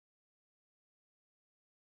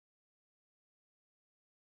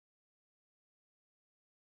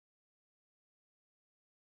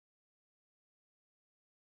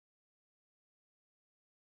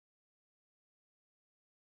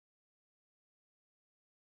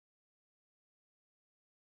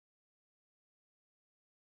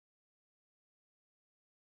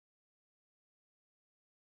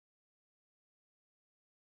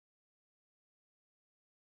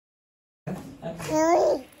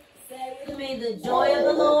Okay. Say with me, the joy of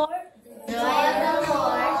the Lord. The joy of the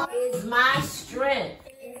Lord is my strength.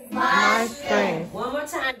 My strength. One more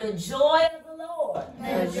time. The joy of the Lord.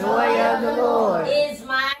 The joy of the Lord is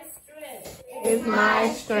my strength. is my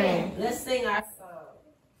strength. Let's sing our song.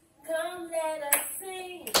 Come, let us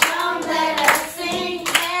sing. Come, let us sing.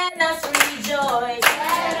 Let us rejoice.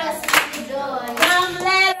 Let us rejoice. Come,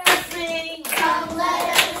 let us sing. Come,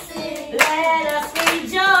 let us sing. Let us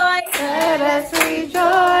rejoice. Let us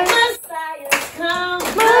rejoice. Messiah's come.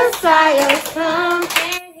 Messiah's come.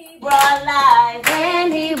 And he brought life.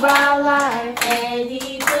 And he brought life. And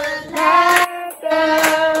he put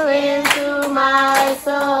Laughter into my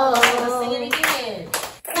soul. Let's sing it again.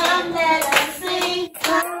 Come, let us sing.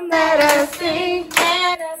 Come, let us sing.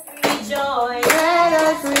 Let us rejoice. Let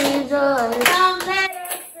us rejoice. Come, let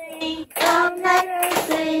us sing. Come, let us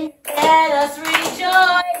sing. Let us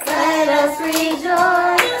rejoice. Let us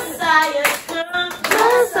rejoice. Messiah's come.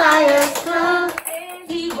 Messiah's come. And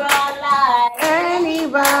he brought life. And he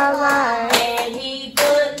brought life. And he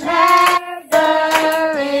put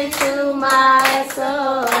Laughter into my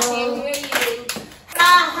soul. I can hear you.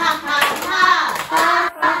 Ha ha ha ha. Ha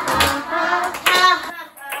ha ha ha. Ha ha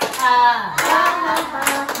ha ha. Ha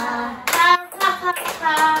ha ha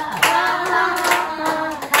ha. Ha ha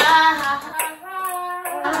ha ha.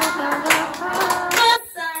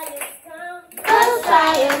 Messiah's come.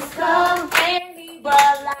 Messiah's come. And he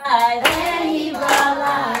brought life. And he brought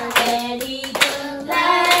life. And he put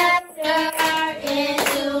Laughter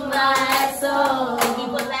into my soul. He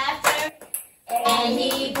put laughter. And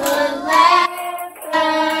he put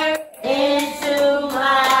laughter into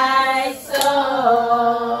my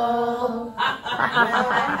soul.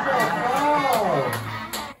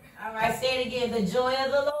 All right, say it again. The joy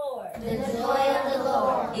of the Lord The joy of the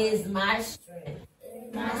Lord is my strength.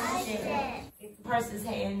 is my strength. Get the person's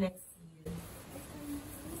hand next to you.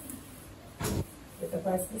 Get the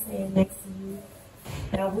person's hand next to you.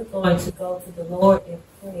 Now we're going to go to the Lord in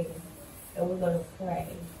prayer. And we're going to pray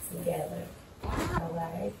together. All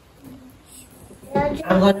right?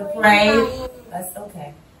 I'm going to pray. That's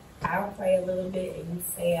okay. I'll pray a little bit and you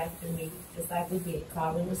say after me. Just like we did.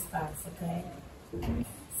 Call and response, okay?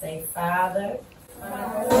 Say, Father,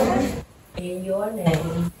 in your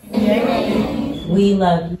name, we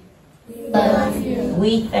love you. We love you.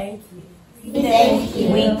 We thank you. We thank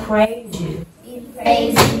you. We praise you. We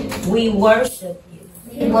praise you. We worship you.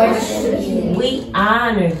 We worship you. We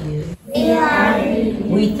honor you. We honor you.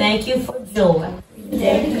 We thank you for joy. We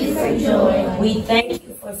thank you for joy. We thank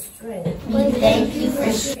you for strength. We thank you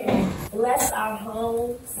for strength. Bless our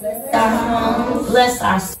homes. Bless our homes. Bless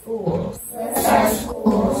our schools. Bless our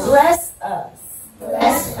schools. Bless us.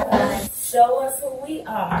 Bless us. Show us who we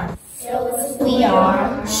are. Show us who we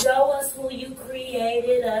are. Show us who you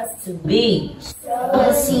created us to be. Show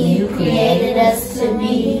us who you created us to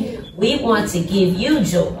be. We want to give you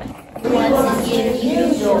joy. We want to give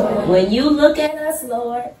you joy. When you look at us,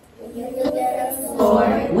 Lord, When you look at us,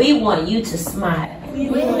 Lord, we want you to smile. we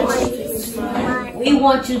want you to smile. We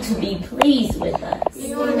want you to be pleased with us.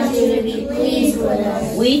 We want you to be pleased with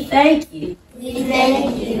us. We thank you We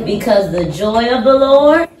thank you because the joy of the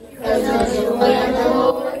Lord because the joy of the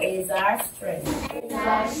Lord is our strength. is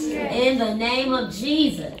our strength. In the name of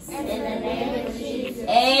Jesus. In the name of Jesus.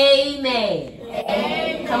 Amen.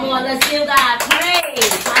 Amen. Come on, let's give God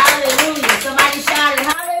praise. Hallelujah. Somebody shouted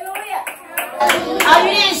hallelujah. Oh,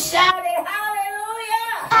 you didn't shout it.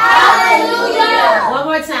 Hallelujah. Hallelujah. One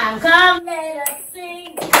more time. Come, let us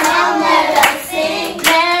sing. Come, let us sing.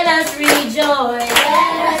 Let us rejoice.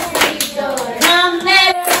 Let us rejoice. Come,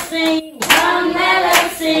 let us sing. Come, let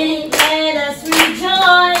us sing. Let us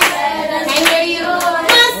rejoice. Let us Can hear you.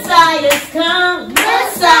 rejoice. Messiah's come.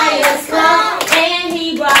 Messiah's come. And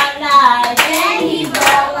he brought life. And he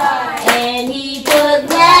brought life. And he put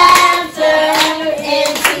laughter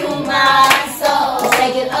Into my soul. Let's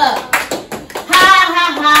take it up. Ha ha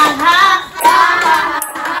ha ha. Ha ha ha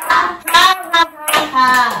ha. Ha ha ha ha.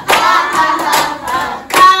 Ha ha ha ha.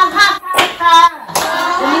 Ha ha ha ha.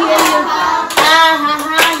 Let me hear you. Ha ha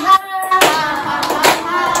ha ha.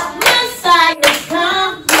 Messiah's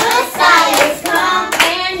come. Messiah's come.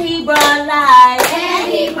 And he brought life.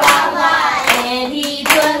 And he brought life. And he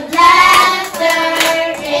put Laughter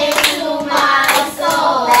into my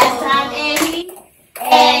soul. last time.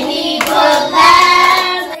 And he put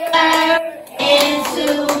laughter into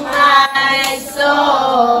my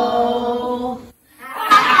soul.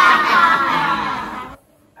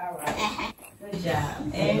 All right. Good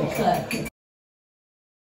job. And cut.